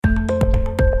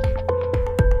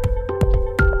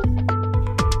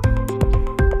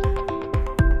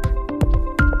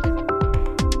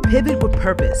Pivot with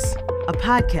Purpose, a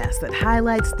podcast that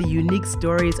highlights the unique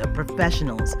stories of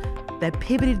professionals that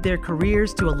pivoted their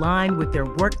careers to align with their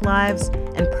work lives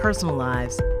and personal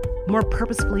lives more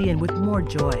purposefully and with more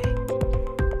joy.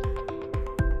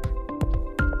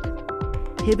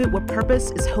 Pivot with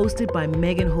Purpose is hosted by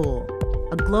Megan Houle,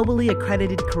 a globally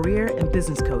accredited career and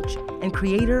business coach and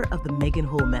creator of the Megan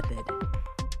Houle Method.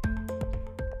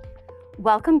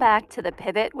 Welcome back to the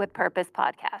Pivot with Purpose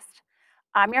podcast.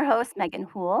 I'm your host, Megan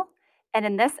Houle, and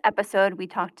in this episode, we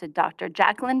talked to Dr.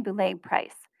 Jacqueline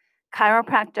Boulay-Price,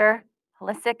 chiropractor,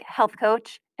 holistic health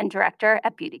coach, and director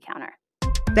at Beautycounter.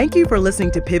 Thank you for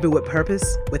listening to Pivot with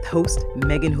Purpose with host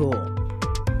Megan Houle.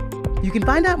 You can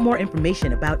find out more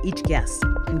information about each guest,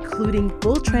 including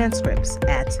full transcripts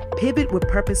at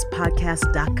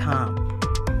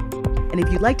pivotwithpurposepodcast.com. And if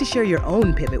you'd like to share your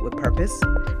own Pivot with Purpose,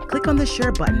 click on the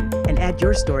share button and add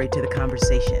your story to the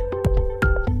conversation.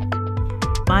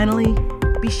 Finally,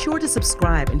 be sure to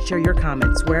subscribe and share your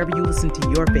comments wherever you listen to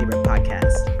your favorite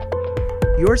podcast.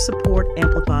 Your support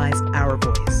amplifies our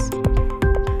voice.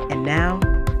 And now,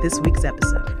 this week's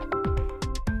episode.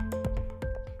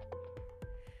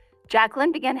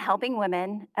 Jacqueline began helping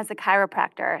women as a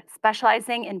chiropractor,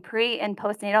 specializing in pre- and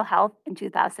postnatal health in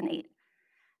 2008.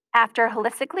 After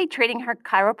holistically treating her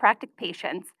chiropractic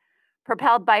patients,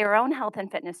 propelled by her own health and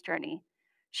fitness journey,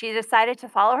 she decided to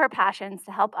follow her passions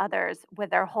to help others with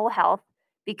their whole health,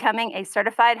 becoming a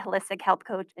certified holistic health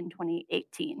coach in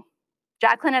 2018.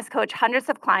 Jacqueline has coached hundreds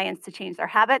of clients to change their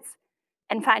habits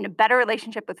and find a better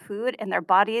relationship with food and their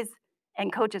bodies,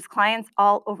 and coaches clients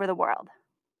all over the world.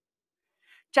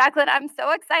 Jacqueline, I'm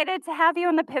so excited to have you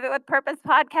on the Pivot with Purpose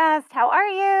podcast. How are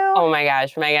you? Oh my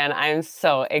gosh, Megan, I'm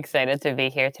so excited to be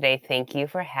here today. Thank you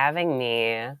for having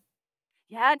me.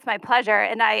 Yeah, it's my pleasure.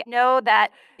 And I know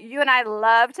that you and I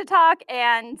love to talk.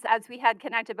 And as we had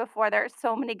connected before, there are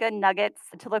so many good nuggets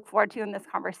to look forward to in this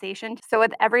conversation. So,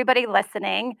 with everybody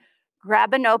listening,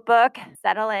 grab a notebook,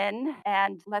 settle in,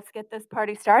 and let's get this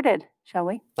party started, shall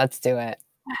we? Let's do it.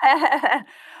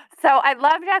 So, I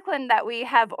love, Jacqueline, that we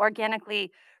have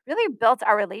organically really built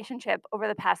our relationship over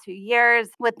the past few years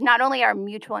with not only our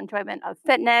mutual enjoyment of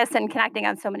fitness and connecting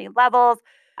on so many levels.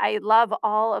 I love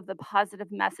all of the positive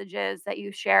messages that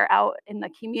you share out in the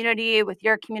community, with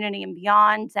your community and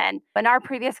beyond. And in our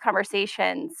previous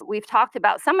conversations, we've talked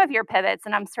about some of your pivots,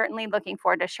 and I'm certainly looking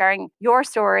forward to sharing your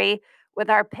story with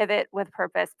our Pivot with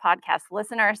Purpose podcast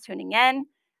listeners tuning in.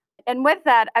 And with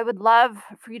that, I would love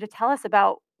for you to tell us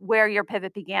about where your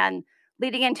pivot began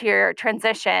leading into your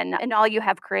transition and all you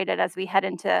have created as we head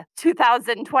into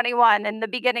 2021 and the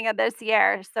beginning of this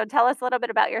year. So tell us a little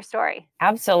bit about your story.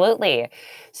 Absolutely.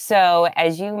 So,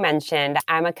 as you mentioned,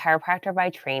 I'm a chiropractor by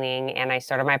training, and I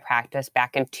started my practice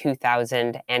back in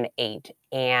 2008.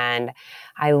 And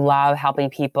I love helping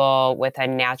people with a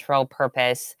natural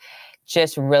purpose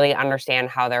just really understand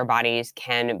how their bodies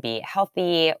can be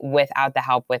healthy without the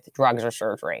help with drugs or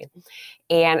surgery.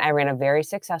 And I ran a very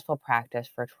successful practice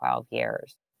for 12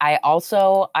 years. I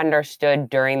also understood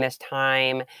during this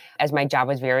time, as my job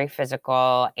was very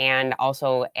physical and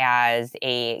also as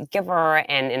a giver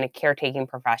and in a caretaking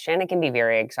profession, it can be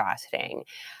very exhausting.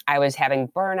 I was having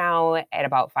burnout at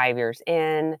about 5 years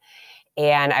in.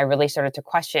 And I really started to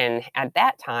question at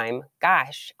that time,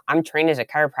 gosh, I'm trained as a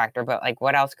chiropractor, but like,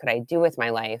 what else could I do with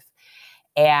my life?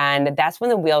 And that's when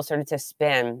the wheel started to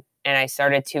spin. And I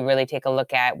started to really take a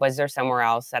look at, was there somewhere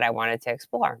else that I wanted to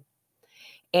explore?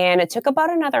 And it took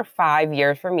about another 5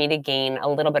 years for me to gain a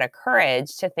little bit of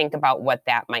courage to think about what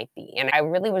that might be. And I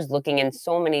really was looking in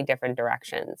so many different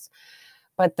directions.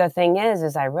 But the thing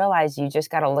is I realized you just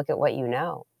got to look at what you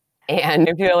know. And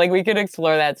I feel like we could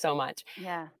explore that so much.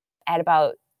 Yeah. At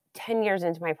about 10 years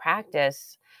into my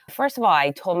practice, first of all,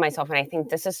 I told myself, and I think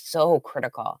this is so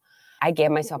critical, I gave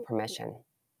myself permission.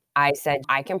 I said,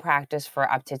 I can practice for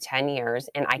up to 10 years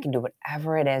and I can do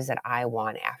whatever it is that I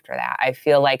want after that. I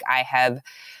feel like I have,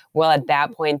 well, at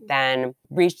that point then,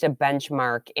 reached a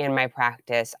benchmark in my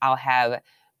practice. I'll have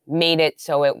made it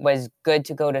so it was good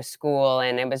to go to school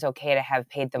and it was okay to have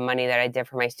paid the money that I did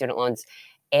for my student loans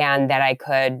and that I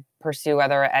could pursue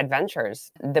other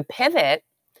adventures. The pivot,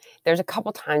 there's a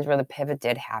couple times where the pivot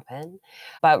did happen,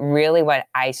 but really what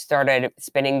I started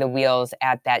spinning the wheels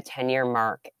at that 10-year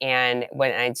mark. And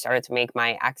when I started to make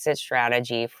my exit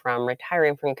strategy from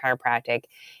retiring from chiropractic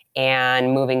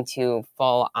and moving to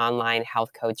full online health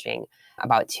coaching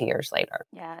about 2 years later.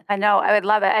 Yeah, I know. I would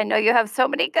love it. I know you have so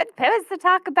many good pivots to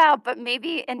talk about, but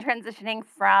maybe in transitioning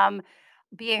from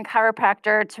being a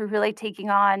chiropractor to really taking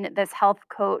on this health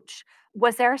coach,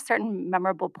 was there a certain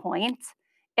memorable point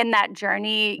in that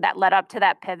journey that led up to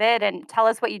that pivot? And tell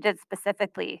us what you did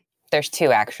specifically. There's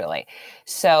two actually.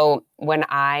 So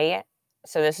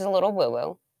so this is a little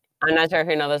woo-woo. I'm not sure if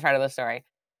you know this part of the story.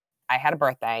 I had a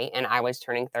birthday and I was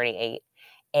turning 38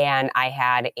 and I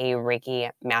had a Reiki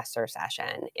master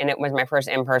session and it was my first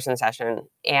in-person session.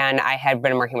 And I had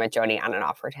been working with Jody on and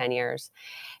off for 10 years.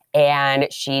 And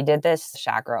she did this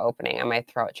chakra opening on my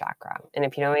throat chakra. And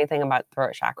if you know anything about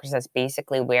throat chakras, that's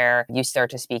basically where you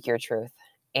start to speak your truth.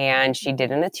 And she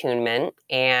did an attunement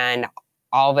and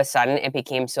all of a sudden it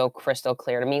became so crystal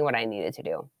clear to me what I needed to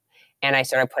do. And I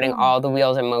started putting all the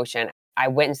wheels in motion. I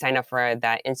went and signed up for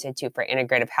the Institute for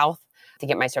Integrative Health to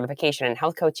get my certification in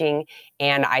health coaching.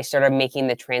 And I started making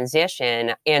the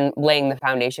transition and laying the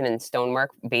foundation and stonework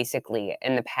basically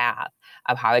in the path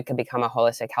of how I could become a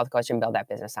holistic health coach and build that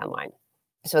business online.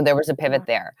 So there was a pivot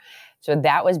there. So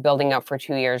that was building up for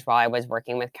 2 years while I was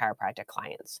working with chiropractic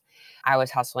clients. I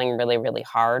was hustling really, really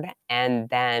hard. And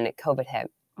then COVID hit.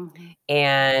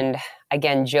 And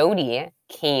again, Jody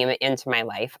came into my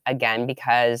life again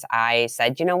because I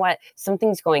said, you know what,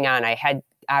 something's going on. I had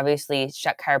obviously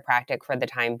shut chiropractic for the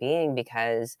time being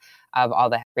because of all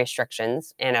the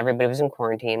restrictions and everybody was in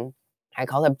quarantine. I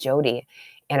called up Jody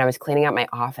and I was cleaning out my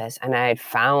office and I had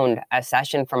found a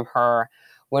session from her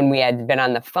when we had been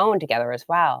on the phone together as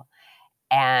well.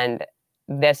 And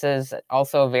this is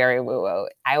also very woo-woo.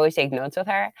 I always take notes with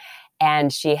her.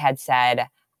 And she had said,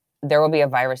 there will be a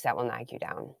virus that will knock you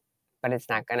down, but it's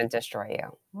not going to destroy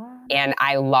you. What? And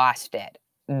I lost it.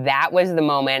 That was the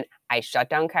moment I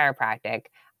shut down chiropractic.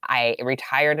 I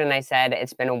retired and I said,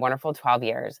 it's been a wonderful 12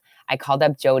 years. I called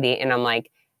up Jody and I'm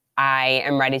like, I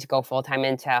am ready to go full-time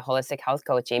into holistic health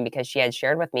coaching because she had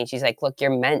shared with me. She's like, look,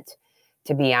 you're meant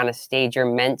to be on a stage.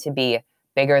 You're meant to be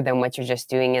bigger than what you're just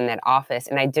doing in that office.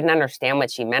 And I didn't understand what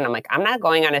she meant. I'm like, I'm not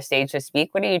going on a stage to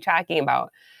speak. What are you talking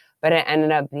about? But it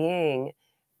ended up being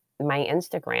my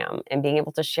Instagram and being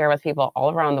able to share with people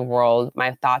all around the world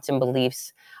my thoughts and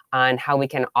beliefs on how we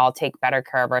can all take better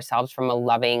care of ourselves from a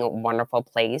loving, wonderful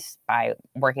place by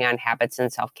working on habits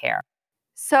and self-care.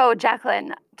 So,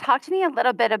 Jacqueline, talk to me a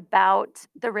little bit about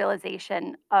the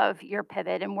realization of your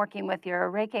pivot and working with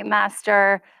your Reiki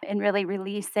master and really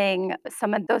releasing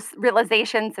some of those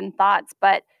realizations and thoughts.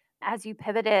 But as you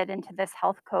pivoted into this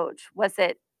health coach, was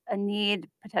it a need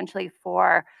potentially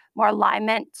for more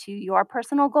alignment to your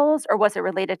personal goals, or was it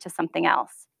related to something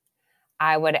else?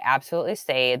 I would absolutely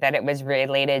say that it was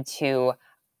related to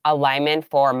alignment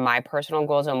for my personal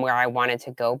goals and where I wanted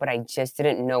to go, but I just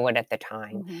didn't know it at the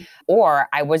time. Or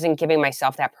I wasn't giving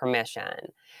myself that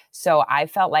permission. So I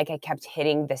felt like I kept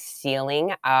hitting the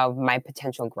ceiling of my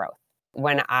potential growth.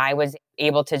 When I was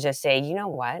able to just say, you know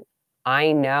what?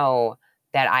 I know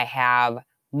that I have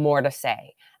more to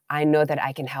say. I know that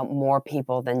I can help more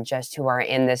people than just who are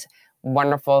in this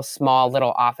wonderful, small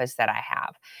little office that I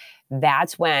have.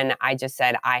 That's when I just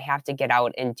said, I have to get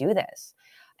out and do this.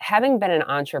 Having been an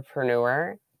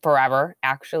entrepreneur forever,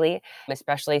 actually,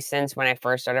 especially since when I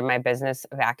first started my business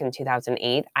back in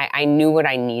 2008, I knew what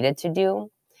I needed to do.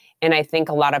 And I think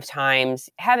a lot of times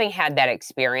having had that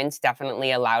experience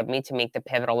definitely allowed me to make the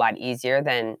pivot a lot easier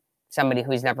than somebody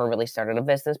who's never really started a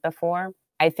business before.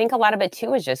 I think a lot of it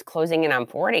too is just closing in on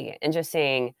 40 and just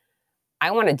saying,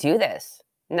 I want to do this.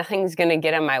 Nothing's going to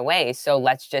get in my way. So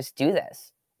let's just do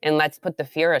this. And let's put the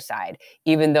fear aside,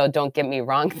 even though, don't get me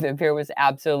wrong, the fear was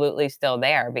absolutely still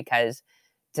there, because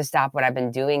to stop what I've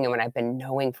been doing and what I've been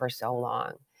knowing for so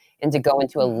long and to go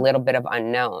into a little bit of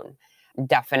unknown,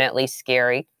 definitely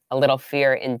scary, a little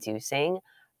fear inducing.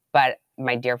 But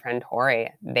my dear friend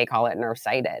Tori, they call it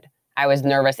nerve-sighted. I was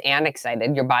nervous and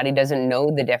excited. Your body doesn't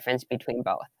know the difference between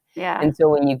both. Yeah. And so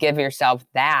when you give yourself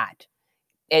that,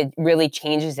 it really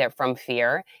changes it from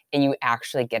fear and you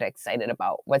actually get excited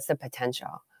about what's the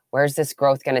potential. Where's this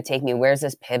growth going to take me? Where's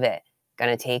this pivot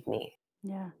going to take me?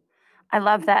 Yeah. I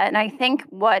love that. And I think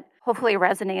what hopefully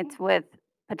resonates with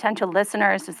potential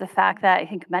listeners is the fact that I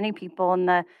think many people in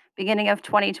the beginning of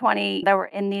 2020 that were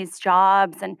in these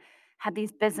jobs and had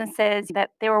these businesses that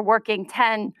they were working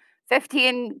 10,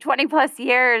 15, 20 plus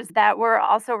years that were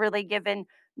also really given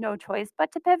no choice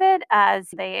but to pivot as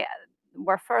they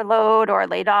were furloughed or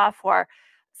laid off, or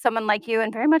someone like you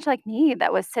and very much like me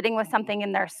that was sitting with something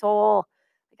in their soul.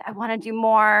 I want to do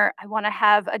more. I want to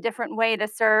have a different way to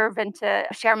serve and to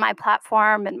share my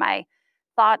platform and my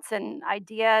thoughts and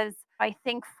ideas. I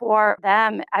think for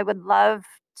them, I would love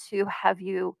to have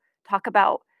you talk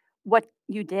about what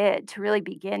you did to really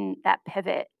begin that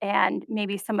pivot and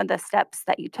maybe some of the steps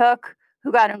that you took,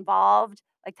 who got involved.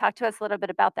 Like, talk to us a little bit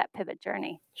about that pivot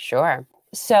journey. Sure.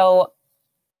 So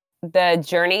The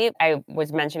journey I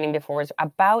was mentioning before was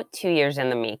about 2 years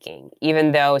in the making,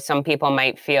 even though some people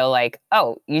might feel like,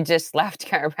 oh, you just left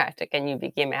chiropractic and you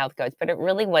became a health coach, but it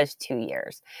really was 2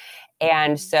 years.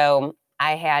 And so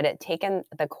I had taken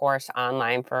the course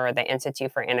online for the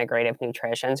Institute for Integrative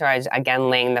Nutrition. So I was,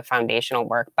 again, laying the foundational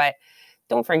work. But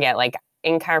don't forget, like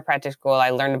in chiropractic school,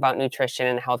 I learned about nutrition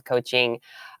and health coaching.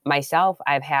 Myself,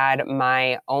 I've had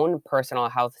my own personal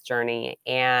health journey,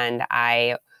 and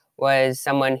I was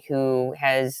someone who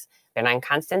has been on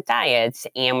constant diets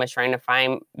and was trying to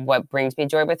find what brings me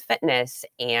joy with fitness.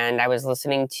 And I was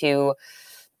listening to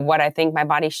what I think my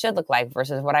body should look like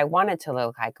versus what I want it to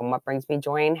look like and what brings me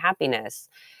joy and happiness.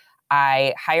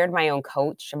 I hired my own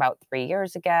coach about 3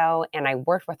 years ago, and I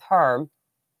worked with her.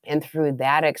 And through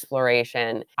that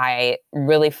exploration, I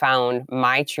really found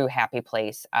my true happy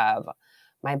place of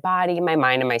my body, my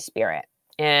mind, and my spirit.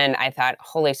 And I thought,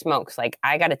 holy smokes, like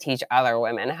I got to teach other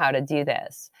women how to do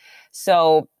this.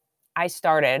 So I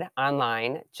started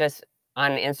online, just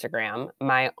on Instagram,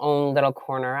 my own little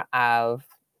corner of,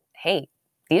 hey,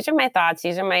 these are my thoughts,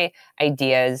 these are my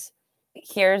ideas.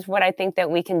 Here's what I think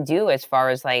that we can do as far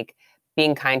as like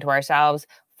being kind to ourselves,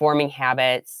 forming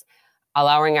habits,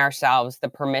 allowing ourselves the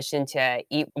permission to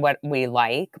eat what we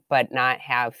like, but not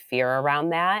have fear around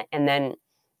that. And then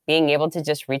being able to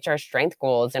just reach our strength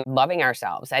goals and loving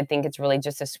ourselves. I think it's really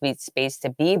just a sweet space to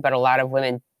be, but a lot of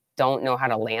women don't know how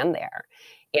to land there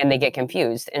and they get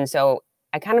confused. And so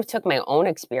I kind of took my own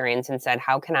experience and said,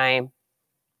 how can I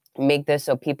make this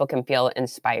so people can feel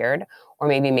inspired or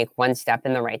maybe make one step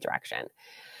in the right direction?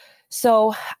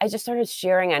 So I just started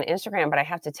sharing on Instagram, but I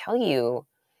have to tell you,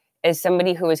 as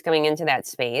somebody who was coming into that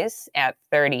space at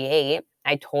 38,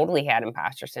 I totally had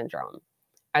imposter syndrome.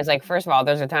 I was like, first of all,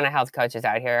 there's a ton of health coaches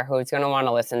out here who's going to want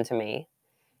to listen to me.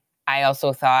 I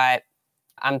also thought,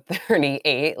 I'm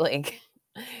 38, like,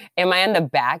 am I on the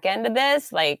back end of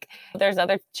this? Like, there's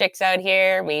other chicks out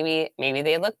here. Maybe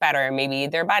they look better. Maybe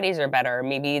their bodies are better.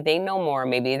 Maybe they know more.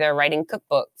 Maybe they're writing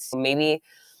cookbooks. Maybe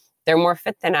they're more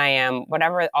fit than I am.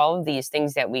 Whatever, all of these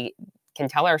things that we can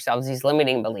tell ourselves, these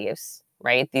limiting beliefs,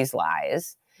 right? These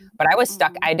lies. But I was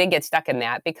stuck. I did get stuck in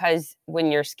that because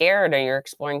when you're scared or you're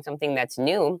exploring something that's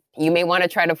new, you may want to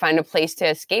try to find a place to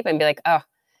escape and be like, oh,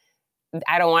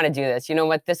 I don't want to do this. You know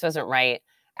what? This wasn't right.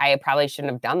 I probably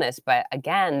shouldn't have done this. But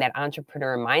again, that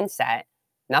entrepreneur mindset,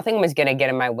 nothing was going to get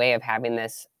in my way of having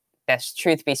this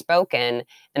truth be spoken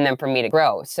and then for me to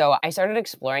grow. So I started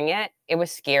exploring it. It was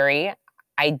scary.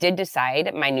 I did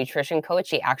decide my nutrition coach,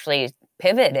 she actually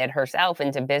pivoted herself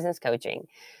into business coaching.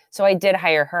 So I did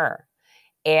hire her.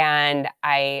 And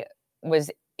I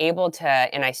was able to,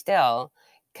 and I still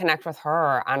connect with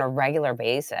her on a regular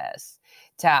basis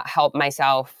to help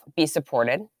myself be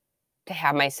supported, to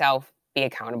have myself be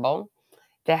accountable,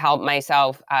 to help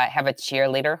myself have a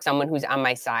cheerleader, someone who's on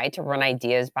my side to run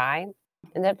ideas by.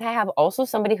 And then to have also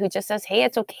somebody who just says, hey,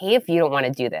 it's okay if you don't want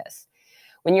to do this.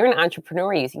 When you're an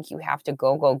entrepreneur, you think you have to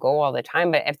go all the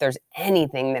time. But if there's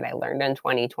anything that I learned in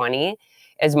 2020,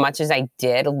 as much as I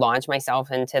did launch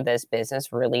myself into this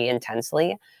business really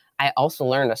intensely, I also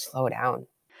learned to slow down.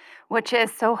 Which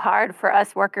is so hard for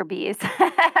us worker bees,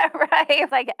 right?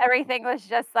 Like everything was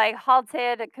just like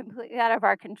halted, completely out of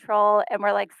our control. And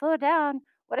we're like, slow down.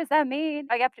 What does that mean?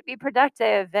 I have to be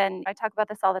productive. And I talk about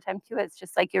this all the time too. It's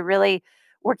just like you're really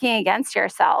working against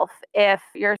yourself if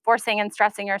you're forcing and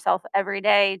stressing yourself every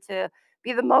day to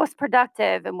be the most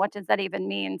productive. And what does that even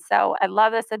mean? So I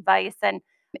love this advice. And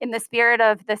in the spirit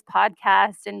of this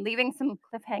podcast and leaving some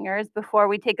cliffhangers before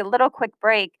we take a little quick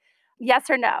break, yes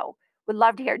or no? Would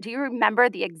love to hear. Do you remember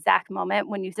the exact moment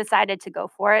when you decided to go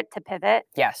for it, to pivot?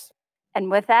 Yes. And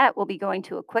with that, we'll be going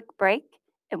to a quick break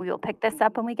and we will pick this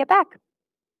up when we get back.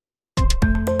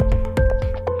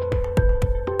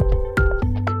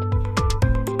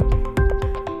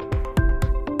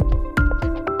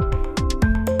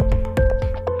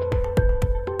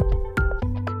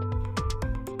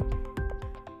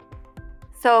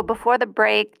 So before the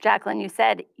break, Jacqueline, you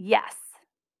said yes.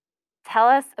 Tell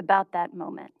us about that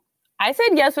moment. I said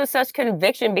yes with such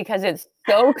conviction because it's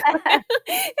so clear.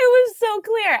 It was so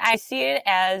clear. I see it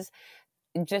as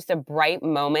just a bright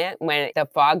moment when the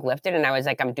fog lifted and I was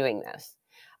like, I'm doing this.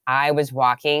 I was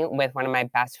walking with one of my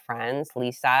best friends,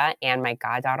 Lisa, and my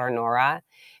goddaughter, Nora.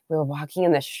 We were walking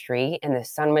in the street and the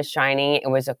sun was shining.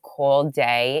 It was a cold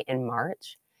day in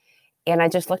March. And I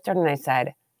just looked at her and I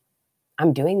said,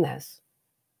 I'm doing this.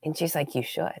 And she's like, you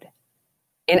should.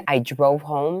 And I drove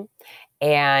home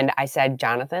and I said,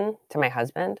 Jonathan, to my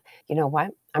husband, you know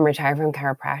what? I'm retired from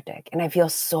chiropractic. And I feel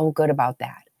so good about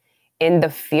that. And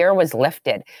the fear was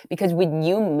lifted because when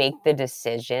you make the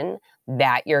decision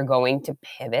that you're going to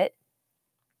pivot,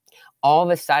 all of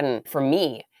a sudden, for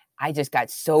me, I just got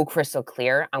so crystal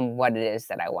clear on what it is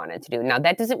that I wanted to do. Now,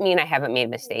 that doesn't mean I haven't made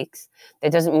mistakes.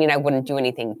 That doesn't mean I wouldn't do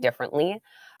anything differently.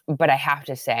 But I have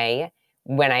to say,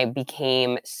 when I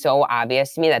became so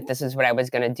obvious to me that this is what I was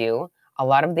going to do, a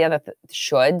lot of the other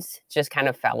shoulds just kind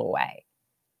of fell away.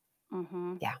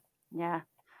 Mm-hmm. Yeah. Yeah.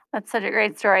 That's such a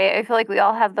great story. I feel like we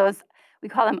all have those, we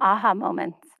call them aha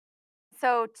moments.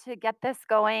 So to get this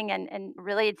going and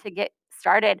really to get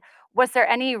started, was there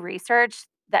any research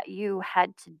that you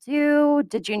had to do?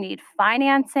 Did you need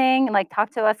financing? Like,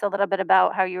 talk to us a little bit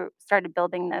about how you started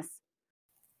building this.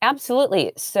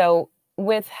 Absolutely. So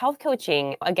with health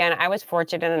coaching, again, I was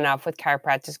fortunate enough with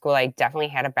chiropractic school. I definitely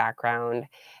had a background,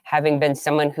 having been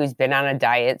someone who's been on a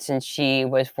diet since she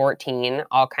was 14,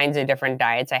 all kinds of different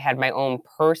diets. I had my own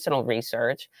personal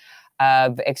research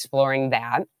of exploring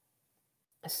that.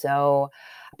 So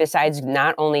besides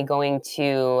not only going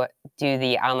to do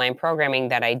the online programming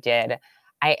that I did,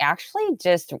 I actually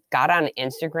just got on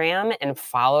Instagram and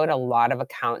followed a lot of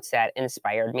accounts that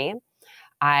inspired me.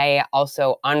 I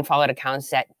also unfollowed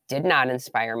accounts that did not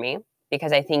inspire me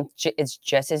because I think it's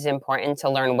just as important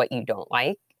to learn what you don't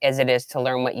like as it is to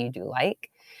learn what you do like.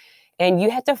 And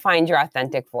you have to find your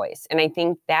authentic voice. And I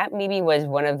think that maybe was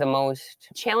one of the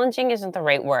most challenging, isn't the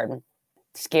right word.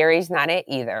 Scary's not it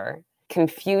either.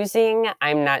 Confusing,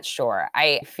 I'm not sure.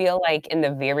 I feel like in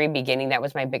the very beginning, that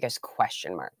was my biggest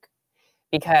question mark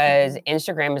because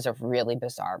Instagram is a really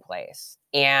bizarre place.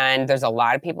 And there's a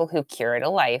lot of people who curate a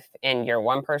life, and you're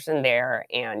one person there,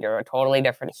 and you're a totally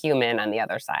different human on the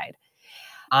other side.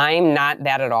 I'm not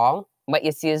that at all. What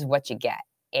you see is what you get.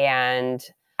 And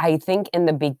I think in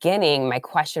the beginning, my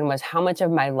question was, how much of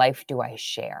my life do I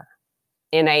share?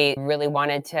 And I really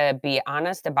wanted to be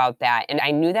honest about that. And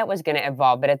I knew that was going to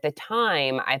evolve. But at the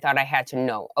time, I thought I had to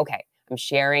know, okay, I'm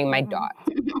sharing my dog.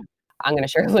 I'm going to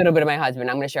share a little bit of my husband.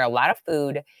 I'm going to share a lot of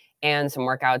food and some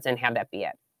workouts and have that be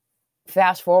it.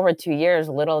 Fast forward 2 years,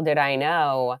 little did I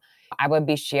know I would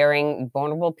be sharing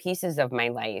vulnerable pieces of my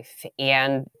life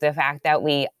and the fact that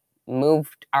we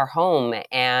moved our home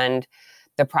and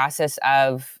the process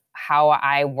of how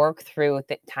I work through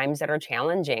times that are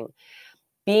challenging.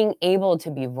 Being able to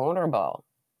be vulnerable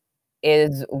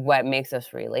is what makes us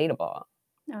relatable.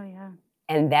 Oh, yeah.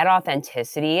 And that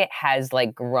authenticity has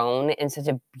like grown in such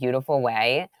a beautiful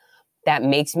way that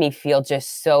makes me feel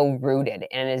just so rooted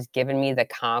and has given me the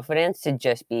confidence to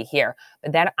just be here.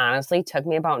 But that honestly took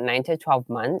me about 9 to 12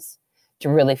 months to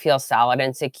really feel solid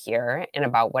and secure and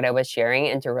about what I was sharing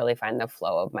and to really find the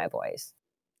flow of my voice.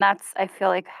 That's, I feel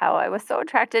like, how I was so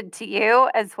attracted to you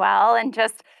as well, and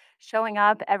just showing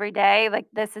up every day, like,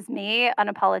 "This is me,"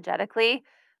 unapologetically.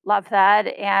 Love that,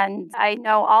 and I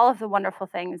know all of the wonderful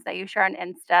things that you share on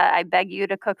Insta. I beg you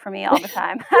to cook for me all the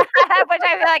time, which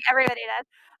I feel like everybody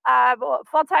does. Well,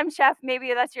 full-time chef,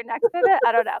 maybe that's your next pivot,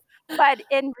 I don't know. But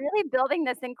in really building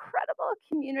this incredible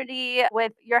community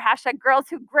with your hashtag Girls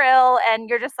Who Grill, and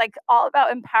you're just, like, all about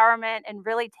empowerment and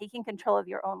really taking control of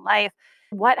your own life.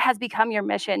 What has become your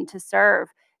mission to serve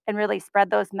and really spread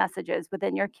those messages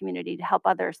within your community to help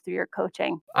others through your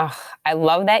coaching? Oh, I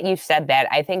love that you said that.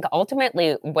 I think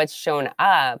ultimately what's shown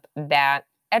up that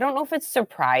I don't know if it's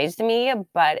surprised me,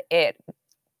 but it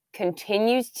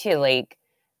continues to like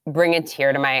bring a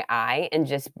tear to my eye and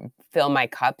just fill my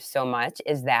cup so much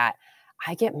is that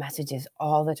I get messages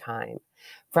all the time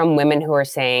from women who are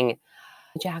saying,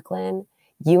 Jacqueline,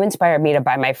 you inspired me to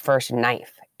buy my first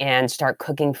knife and start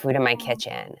cooking food in my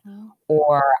kitchen.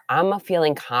 Or I'm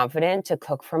feeling confident to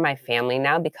cook for my family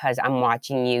now because I'm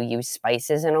watching you use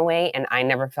spices in a way. And I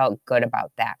never felt good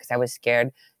about that because I was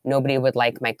scared nobody would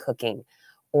like my cooking.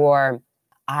 Or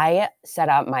I set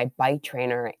up my bike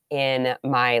trainer in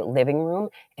my living room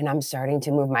and I'm starting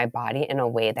to move my body in a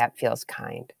way that feels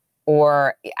kind.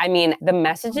 Or, I mean, the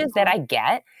messages that I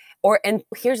get, and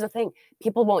here's the thing,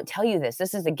 people won't tell you this.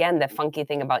 This is, again, the funky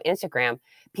thing about Instagram.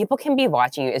 People can be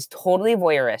watching you. It's totally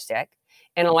voyeuristic.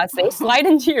 And unless they slide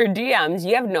into your DMs,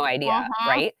 you have no idea,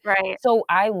 right? Right. So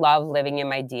I love living in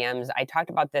my DMs. I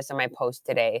talked about this in my post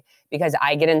today because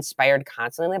I get inspired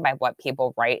constantly by what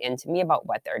people write into me about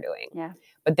what they're doing. Yeah.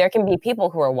 But there can be people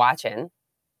who are watching,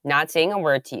 not saying a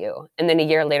word to you. And then a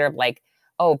year later, like,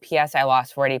 oh, P.S. I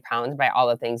lost 40 pounds by all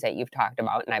the things that you've talked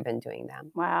about and I've been doing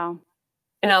them. Wow.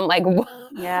 And I'm like,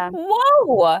 Yeah.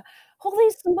 whoa, holy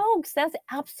smokes, that's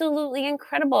absolutely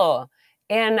incredible.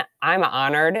 And I'm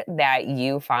honored that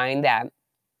you find that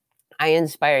I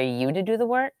inspire you to do the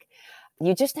work.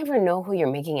 You just never know who you're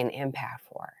making an impact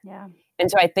for. Yeah. And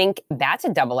so I think that's a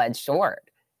double-edged sword.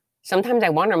 Sometimes I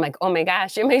wonder, I'm like, oh my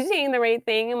gosh, am I saying the right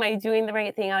thing? Am I doing the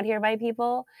right thing out here by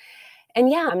people? And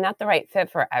yeah, I'm not the right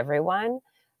fit for everyone.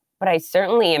 but I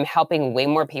certainly am helping way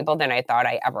more people than I thought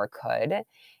I ever could.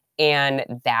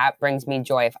 And that brings me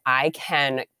joy. If I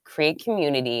can create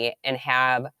community and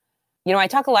have, I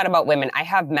talk a lot about women. I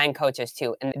have men coaches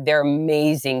too, and they're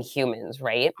amazing humans,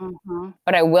 right? Mm-hmm.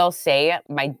 But I will say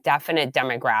my definite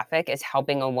demographic is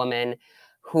helping a woman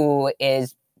who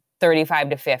is 35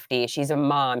 to 50. She's a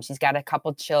mom. She's got a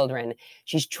couple children.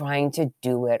 She's trying to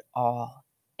do it all.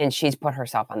 And she's put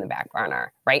herself on the back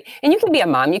burner, right? And you can be a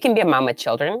mom. You can be a mom with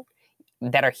children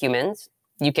that are humans.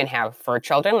 You can have fur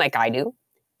children like I do.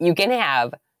 You can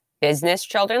have business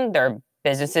children. They're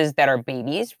businesses that are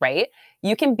babies, right?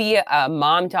 You can be a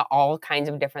mom to all kinds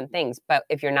of different things. But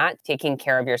if you're not taking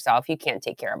care of yourself, you can't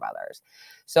take care of others.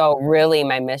 So really,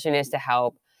 my mission is to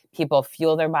help people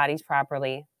fuel their bodies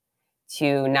properly,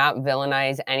 to not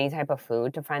villainize any type of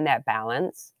food, to find that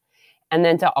balance, and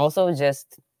then to also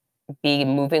just be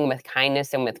moving with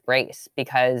kindness and with grace,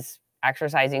 because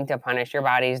exercising to punish your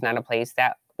body is not a place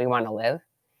that we want to live.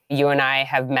 You and I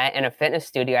have met in a fitness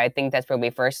studio. I think that's where we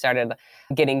first started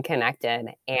getting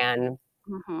connected. And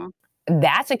Mm-hmm.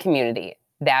 that's a community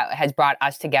that has brought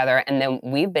us together. And then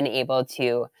we've been able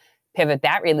to pivot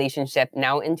that relationship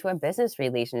now into a business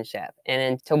relationship and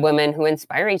into women who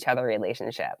inspire each other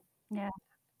relationship. Yeah.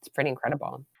 It's pretty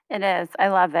incredible. It is. I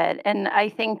love it. And I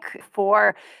think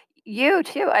for you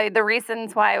too, the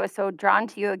reasons why I was so drawn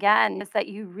to you again is that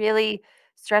you really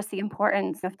stress the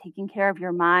importance of taking care of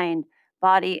your mind,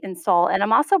 body, and soul. And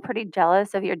I'm also pretty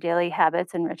jealous of your daily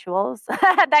habits and rituals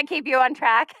that keep you on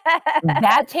track.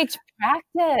 That takes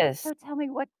practice. So tell me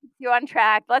what keeps you on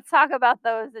track. Let's talk about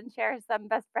those and share some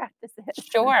best practices.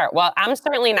 Sure. Well, I'm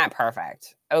certainly not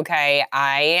perfect. Okay.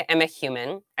 I am a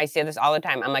human. I say this all the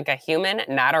time. I'm like a human,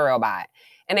 not a robot.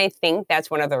 And I think that's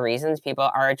one of the reasons people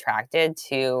are attracted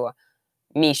to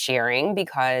me sharing,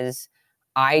 because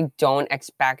I don't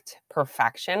expect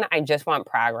perfection. I just want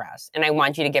progress. And I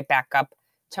want you to get back up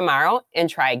tomorrow and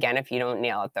try again if you don't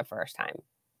nail it the first time.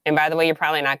 And by the way, you're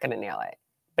probably not going to nail it.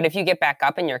 But if you get back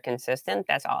up and you're consistent,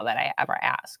 that's all that I ever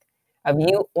ask of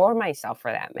you or myself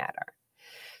for that matter.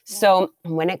 So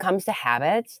when it comes to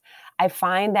habits, I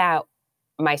find that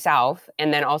myself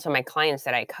and then also my clients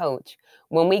that I coach,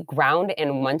 when we ground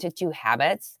in 1 to 2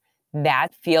 habits, that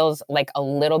feels like a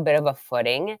little bit of a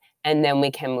footing, and then we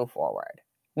can move forward.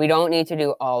 We don't need to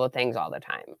do all the things all the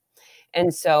time.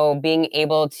 And so being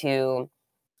able to,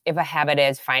 if a habit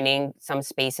is finding some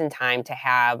space and time to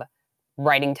have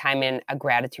writing time in a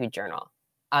gratitude journal,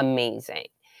 amazing.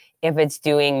 If it's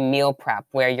doing meal prep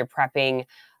where you're prepping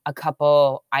a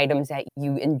couple items that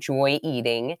you enjoy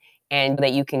eating and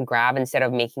that you can grab instead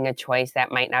of making a choice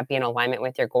that might not be in alignment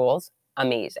with your goals,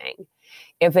 amazing.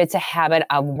 If it's a habit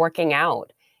of working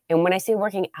out, and when I say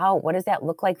working out, what does that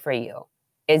look like for you?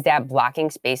 Is that blocking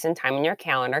space and time in your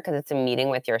calendar because it's a meeting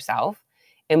with yourself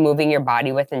and moving your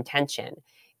body with intention?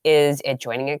 Is it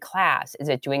joining a class? Is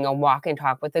it doing a walk and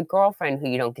talk with a girlfriend who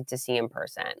you don't get to see in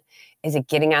person? Is it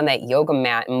getting on that yoga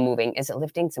mat and moving? Is it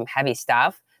lifting some heavy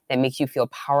stuff that makes you feel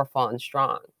powerful and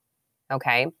strong?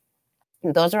 Okay.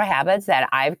 Those are habits that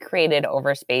I've created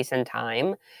over space and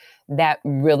time that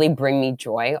really bring me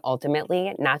joy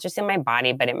ultimately, not just in my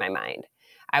body, but in my mind.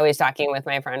 I was talking with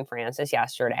my friend Frances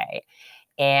yesterday,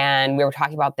 and we were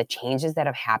talking about the changes that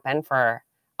have happened for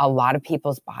a lot of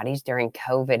people's bodies during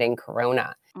COVID and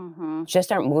Corona. Mm-hmm.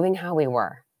 Just aren't moving how we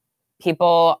were.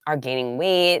 People are gaining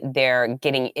weight, they're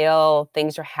getting ill,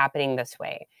 things are happening this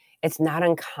way. It's not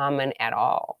uncommon at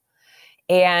all.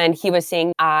 And he was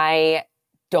saying, I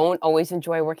don't always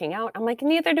enjoy working out. I'm like,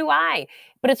 neither do I.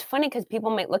 But it's funny because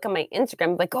people might look at my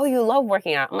Instagram like, oh, you love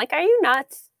working out. I'm like, are you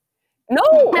nuts?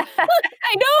 No,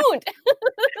 I don't.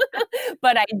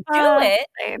 But I do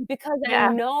it because I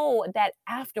know that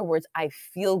afterwards I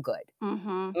feel good.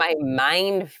 Mm-hmm. My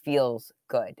mind feels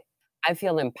good. I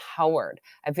feel empowered.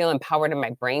 I feel empowered in my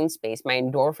brain space. My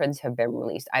endorphins have been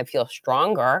released. I feel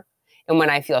stronger. And when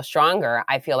I feel stronger,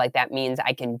 I feel like that means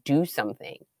I can do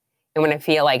something. And when I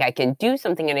feel like I can do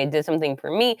something and I did something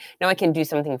for me, now I can do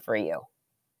something for you.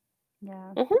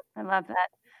 Yeah, Mm-hmm. I love that.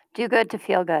 Do good to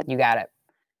feel good. You got it.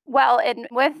 Well, and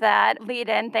with that lead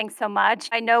in, thanks so much.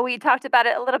 I know we talked about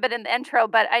it a little bit in the intro,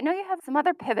 but I know you have some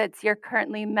other pivots you're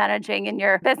currently managing in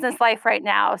your business life right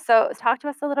now. So talk to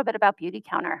us a little bit about Beauty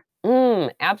Counter.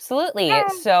 Absolutely. Yeah.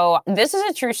 So this is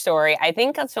a true story. I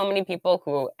think that so many people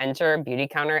who enter Beauty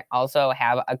Counter also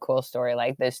have a cool story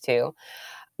like this too.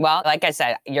 Well, like I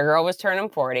said, your girl was turning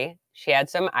 40. She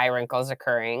had some eye wrinkles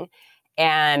occurring.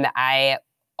 And I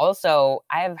also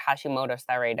I have Hashimoto's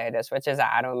thyroiditis, which is an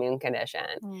autoimmune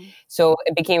condition. So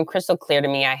it became crystal clear to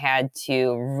me I had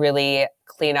to really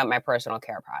clean up my personal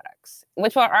care products,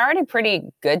 which were already pretty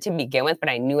good to begin with, but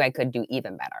I knew I could do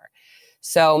even better.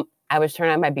 So I was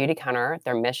turning on my Beautycounter,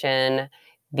 their mission,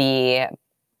 the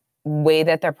way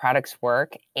that their products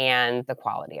work, and the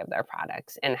quality of their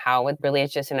products, and how it really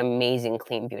is just an amazing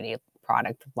clean beauty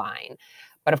product line.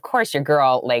 But of course, your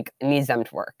girl needs them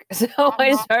to work. So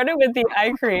I started with the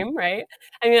eye cream, right?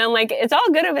 I mean, I'm like, it's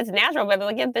all good if it's natural, but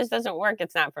if this doesn't work,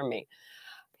 it's not for me.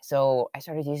 So I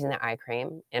started using the eye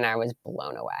cream and I was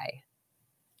blown away.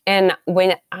 And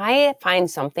when I find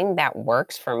something that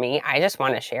works for me, I just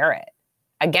want to share it.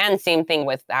 Again, same thing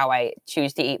with how I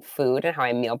choose to eat food and how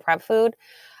I meal prep food.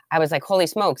 I was like, holy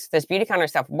smokes, this Beautycounter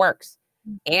stuff works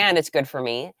and it's good for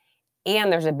me.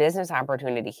 And there's a business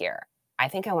opportunity here. I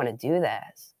think I want to do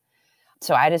this.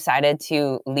 So I decided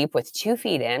to leap with 2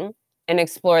 feet in and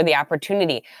explore the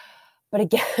opportunity. But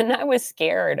again, I was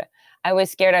scared. I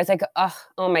was like, oh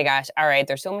my gosh. All right.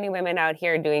 There's so many women out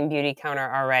here doing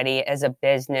Beautycounter already as a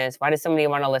business. Why does somebody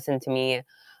want to listen to me?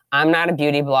 I'm not a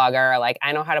beauty blogger.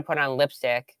 I know how to put on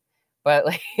lipstick, but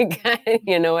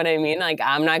you know what I mean?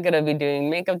 I'm not going to be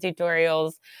doing makeup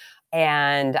tutorials.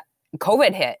 And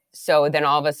COVID hit. So then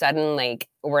all of a sudden,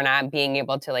 we're not being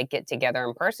able to get together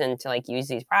in person to use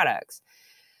these products.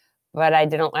 But I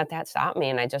didn't let that stop me.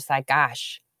 And I just thought,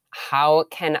 gosh, how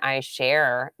can I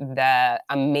share the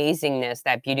amazingness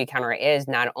that Beautycounter is,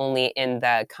 not only in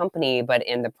the company, but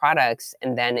in the products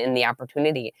and then in the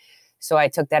opportunity. So I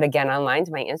took that again online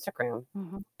to my Instagram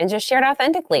and just shared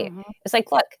authentically. It's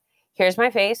like, look, here's my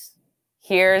face.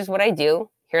 Here's what I do.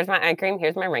 Here's my eye cream.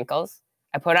 Here's my wrinkles.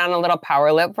 I put on a little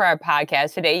power lip for our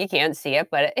podcast today. You can't see it,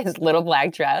 but it's little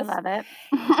black dress. Love it.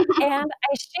 And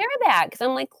I share that because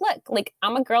I'm like, look,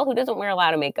 I'm a girl who doesn't wear a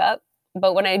lot of makeup,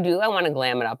 but when I do, I want to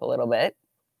glam it up a little bit.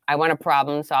 I want to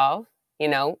problem solve,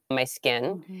 my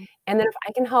skin. And then if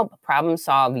I can help problem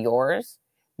solve yours,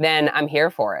 then I'm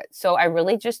here for it. So I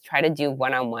really just try to do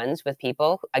one-on-ones with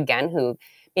people, again, who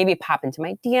maybe pop into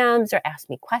my DMs or ask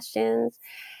me questions.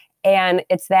 And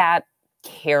it's that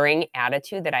caring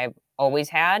attitude that I've always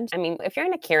had. I mean, if you're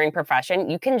in a caring profession,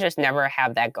 you can just never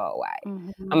have that go away.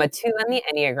 I'm a 2 on the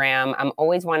Enneagram. I'm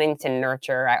always wanting to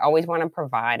nurture. I always want to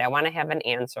provide. I want to have an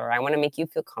answer. I want to make you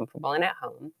feel comfortable and at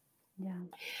home. Yeah.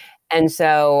 And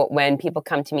so when people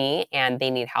come to me and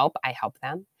they need help, I help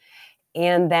them.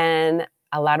 And then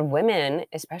a lot of women,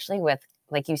 especially with,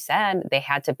 like you said, they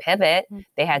had to pivot.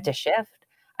 They had to shift.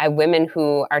 I have women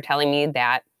who are telling me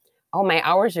that, oh, my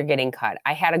hours are getting cut.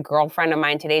 I had a girlfriend of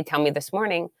mine today tell me this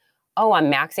morning, oh,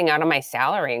 I'm maxing out on my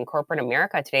salary in corporate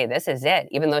America today. This is it,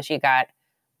 even though she got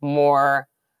more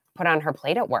put on her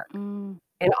plate at work. And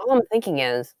all I'm thinking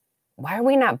is, why are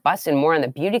we not busting more on the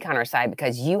Beautycounter side?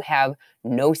 Because you have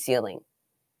no ceiling.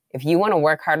 If you want to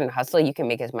work hard and hustle, you can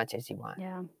make as much as you want.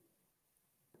 Yeah.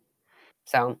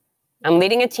 So I'm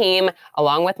leading a team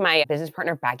along with my business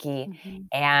partner, Becky.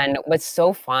 And what's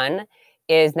so fun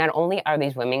is not only are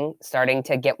these women starting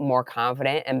to get more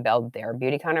confident and build their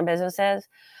Beautycounter businesses,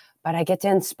 but I get to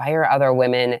inspire other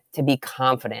women to be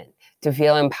confident, to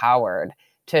feel empowered,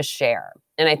 to share.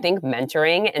 And I think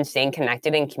mentoring and staying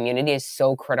connected in community is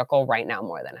so critical right now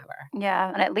more than ever.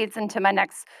 Yeah, and it leads into my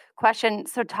next question.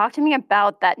 So talk to me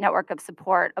about that network of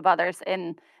support of others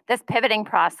in this pivoting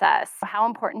process. How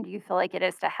important do you feel like it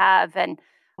is to have, and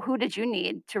who did you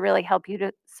need to really help you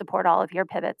to support all of your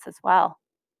pivots as well?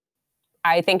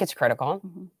 I think it's critical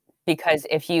because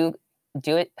if you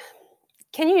do it,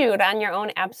 can you do it on your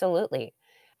own? Absolutely.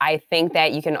 I think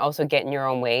that you can also get in your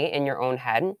own way, in your own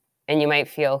head, and you might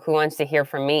feel, who wants to hear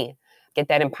from me? Get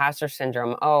that imposter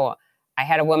syndrome. Oh, I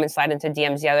had a woman slide into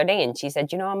DMs the other day and she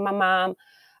said, I'm a mom.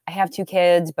 I have 2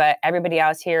 kids, but everybody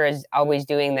else here is always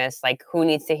doing this. Who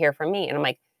needs to hear from me? And I'm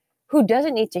like, who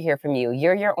doesn't need to hear from you?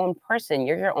 You're your own person.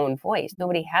 You're your own voice.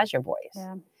 Nobody has your voice.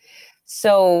 Yeah.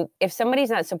 So if somebody's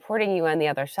not supporting you on the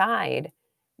other side,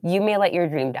 you may let your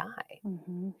dream die.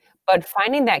 But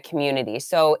finding that community.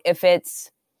 So if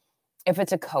it's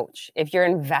a coach, if you're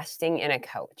investing in a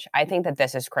coach, I think that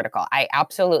this is critical. I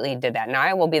absolutely did that. Now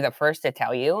I will be the first to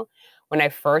tell you, when I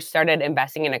first started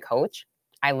investing in a coach,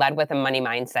 I led with a money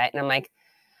mindset and I'm like,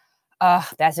 oh,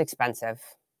 that's expensive.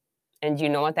 And you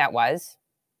know what that was?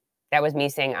 That was me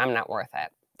saying, I'm not worth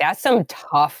it. That's some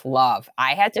tough love.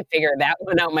 I had to figure that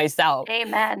one out myself.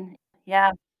 Amen.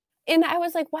 Yeah. And I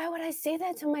was like, why would I say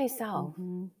that to myself?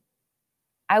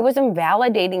 I was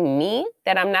invalidating me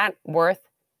that I'm not worth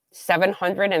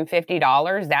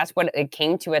 $750. That's what it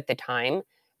came to at the time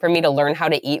for me to learn how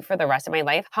to eat for the rest of my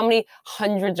life. How many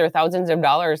hundreds or thousands of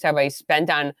dollars have I spent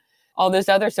on all this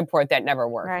other support that never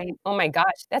worked. Right. Oh my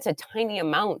gosh, that's a tiny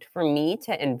amount for me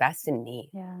to invest in me.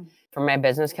 Yeah. For my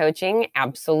business coaching,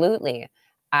 absolutely.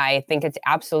 I think it's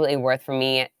absolutely worth for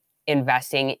me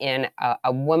investing in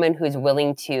a woman who's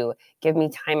willing to give me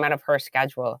time out of her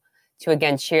schedule to,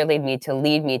 again, cheerlead me, to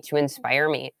lead me, to inspire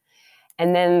me.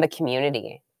 And then the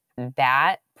community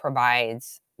that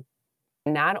provides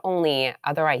not only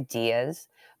other ideas,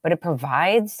 but it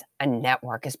provides a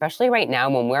network, especially right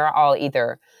now when we're all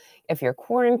either, if you're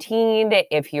quarantined,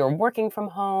 if you're working from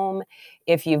home,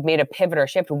 if you've made a pivot or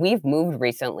shift. We've moved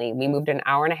recently. We moved an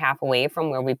hour and a half away from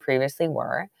where we previously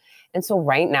were. And so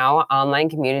right now, online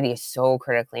community is so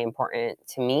critically important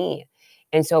to me.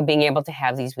 And so being able to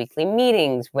have these weekly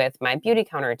meetings with my Beauty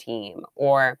Counter team,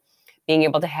 or being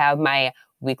able to have my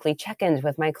weekly check-ins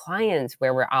with my clients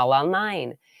where we're all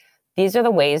online. These are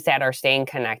the ways that are staying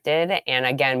connected. And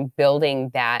again,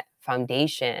 building that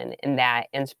foundation and that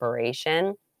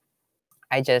inspiration.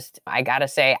 I gotta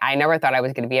say, I never thought I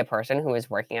was going to be a person who was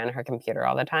working on her computer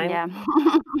all the time. Yeah.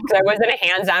 Because I wasn't a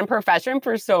hands-on profession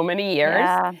for so many years.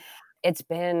 Yeah. It's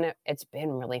been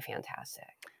really fantastic.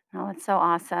 Oh, it's so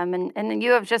awesome. And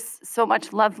you have just so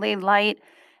much lovely light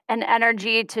and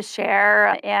energy to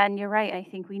share. And you're right. I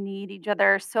think we need each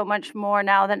other so much more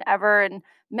now than ever, and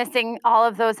missing all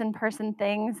of those in-person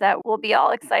things that we'll be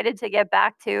all excited to get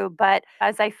back to. But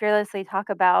as I fearlessly talk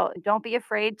about, don't be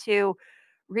afraid to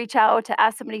reach out, to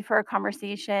ask somebody for a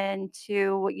conversation,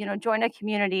 to, join a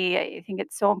community. I think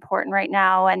it's so important right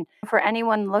now. And for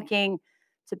anyone looking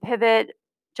to pivot,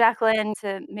 Jacqueline,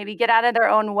 to maybe get out of their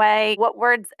own way, what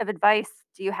words of advice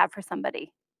do you have for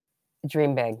somebody?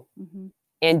 Dream big. Mm-hmm.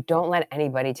 And don't let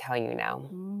anybody tell you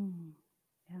no.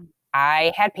 Yeah.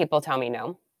 I had people tell me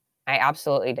no. I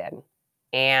absolutely did.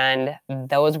 And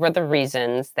those were the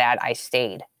reasons that I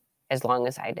stayed as long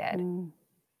as I did.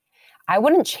 I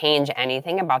wouldn't change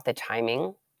anything about the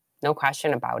timing, no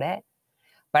question about it.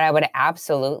 But I would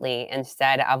absolutely,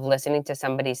 instead of listening to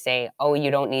somebody say, oh,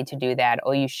 you don't need to do that.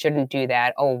 Oh, you shouldn't do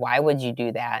that. Oh, why would you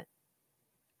do that?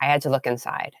 I had to look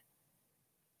inside.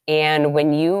 And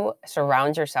when you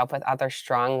surround yourself with other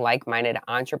strong, like-minded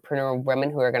entrepreneur women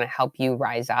who are going to help you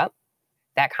rise up,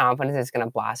 that confidence is going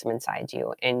to blossom inside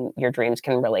you, and your dreams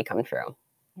can really come true.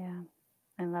 Yeah,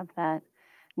 I love that.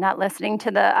 Not listening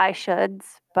to the I shoulds,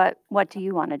 but what do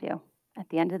you want to do at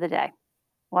the end of the day?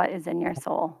 What is in your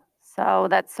soul? So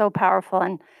that's so powerful.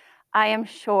 And I am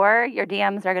sure your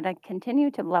DMs are going to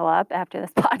continue to blow up after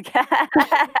this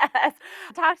podcast.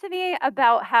 Talk to me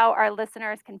about how our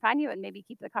listeners can find you and maybe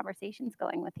keep the conversations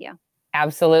going with you.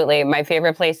 Absolutely. My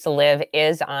favorite place to live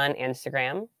is on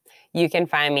Instagram. You can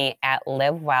find me at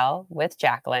Live Well with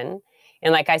Jacqueline.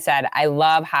 And like I said, I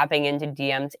love hopping into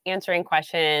DMs, answering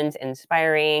questions,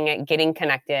 inspiring, getting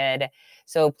connected.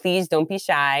 So please don't be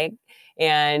shy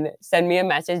and send me a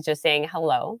message just saying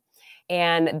hello.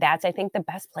 And that's, I think, the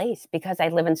best place, because I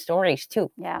live in stories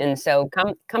too. Yeah. And so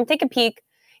come take a peek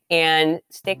and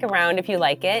stick around if you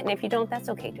like it. And if you don't, that's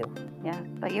okay too. Yeah,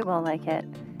 but you will like it.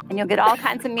 And you'll get all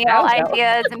kinds of meal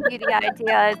ideas and beauty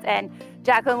ideas. And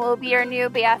Jacqueline will be your new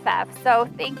BFF. So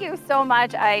thank you so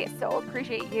much. I so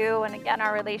appreciate you. And again,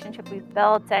 our relationship we've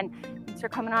built. And thanks for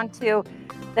coming on to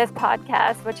this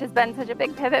podcast, which has been such a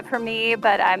big pivot for me.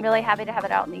 But I'm really happy to have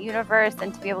it out in the universe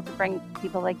and to be able to bring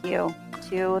people like you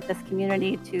to this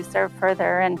community to serve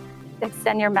further and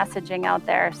extend your messaging out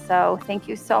there. So thank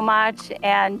you so much.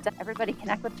 And everybody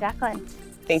connect with Jacqueline.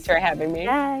 Thanks for having me.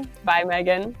 Bye. Bye,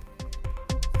 Megan.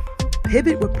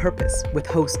 Pivot with Purpose with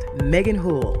host Megan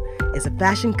Houle is a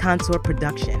Fashion Consort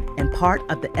production and part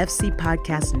of the FC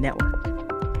Podcast Network.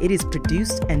 It is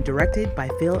produced and directed by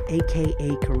Phil,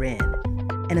 a.k.a. Corinne.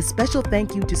 And a special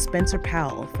thank you to Spencer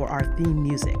Powell for our theme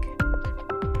music.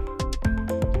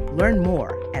 Learn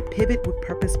more at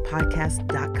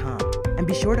pivotwithpurposepodcast.com and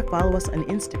be sure to follow us on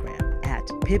Instagram at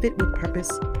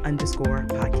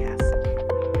pivotwithpurpose_podcast.